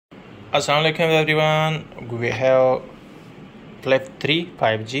Assalamualaikum everyone. We have Flip 3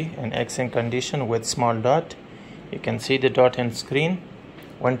 5G in excellent condition with small dot. You can see the dot in screen.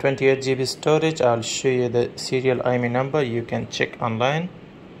 128 GB storage. I'll show you the serial IMEI number. You can check online.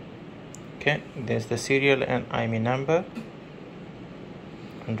 Okay, there's the serial and IMEI number.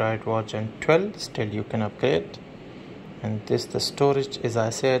 Android version 12. Still you can upgrade. And this the storage, as I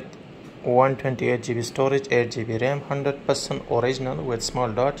said, 128 GB storage, 8 GB RAM, 100% original with small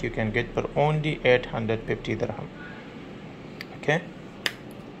dot. You can get for only 850 dirham. Okay,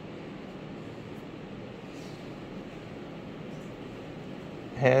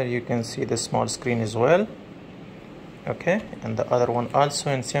 here you can see the small screen as well. Okay, and the other one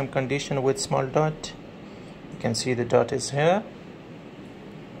also in same condition with small dot. You can see the dot is here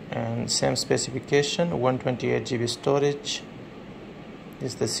and same specification, 128 GB storage.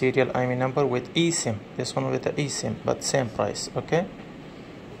 This is the serial IMEI number with eSIM. This one with the eSIM, but same price. Okay,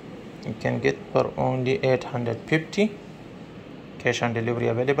 you can get for only 850. Cash on delivery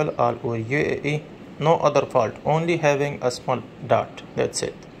available all over UAE. No other fault, only having a small dot, that's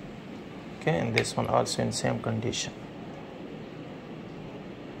it. Okay, and this one also in same condition.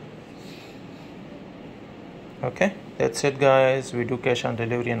 Okay, that's it guys. We do cash on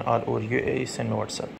delivery in all over UAE. Send WhatsApp.